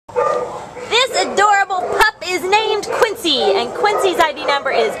adorable pup is named Quincy, and Quincy's ID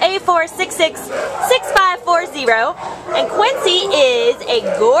number is A4666540, and Quincy is a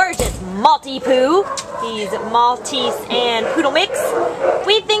gorgeous Maltipoo. He's Maltese and Poodle mix.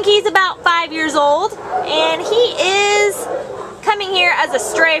 We think he's about 5 years old, and he is coming here as a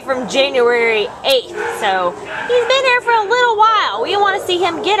stray from January 8th, so he's been here for a little while. We want to see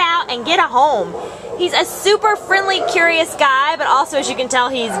him get out and get a home. He's a super friendly, curious guy, but also, as you can tell,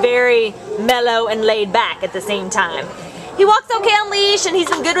 he's very mellow and laid back at the same time. He walks okay on leash, and he's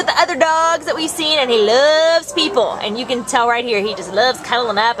been good with the other dogs that we've seen, and he loves people. And you can tell right here, he just loves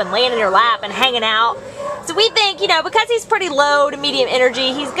cuddling up and laying in your lap and hanging out. So we think, you know, because he's pretty low to medium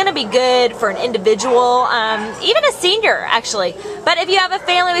energy, he's going to be good for an individual, even a senior, actually. But if you have a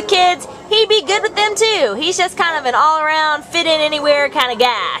family with kids, he'd be good with them too. He's just kind of an all-around, fit-in-anywhere kind of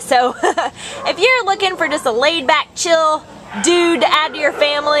guy. So if you're looking for just a laid-back, chill dude to add to your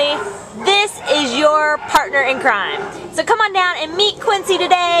family, this is your partner in crime. So come on down and meet Quincy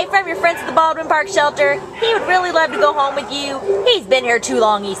today from your friends at the Baldwin Park Shelter. He would really love to go home with you. He's been here too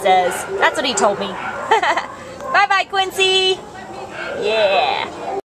long, he says. That's what he told me. Bye-bye, Quincy. Yeah.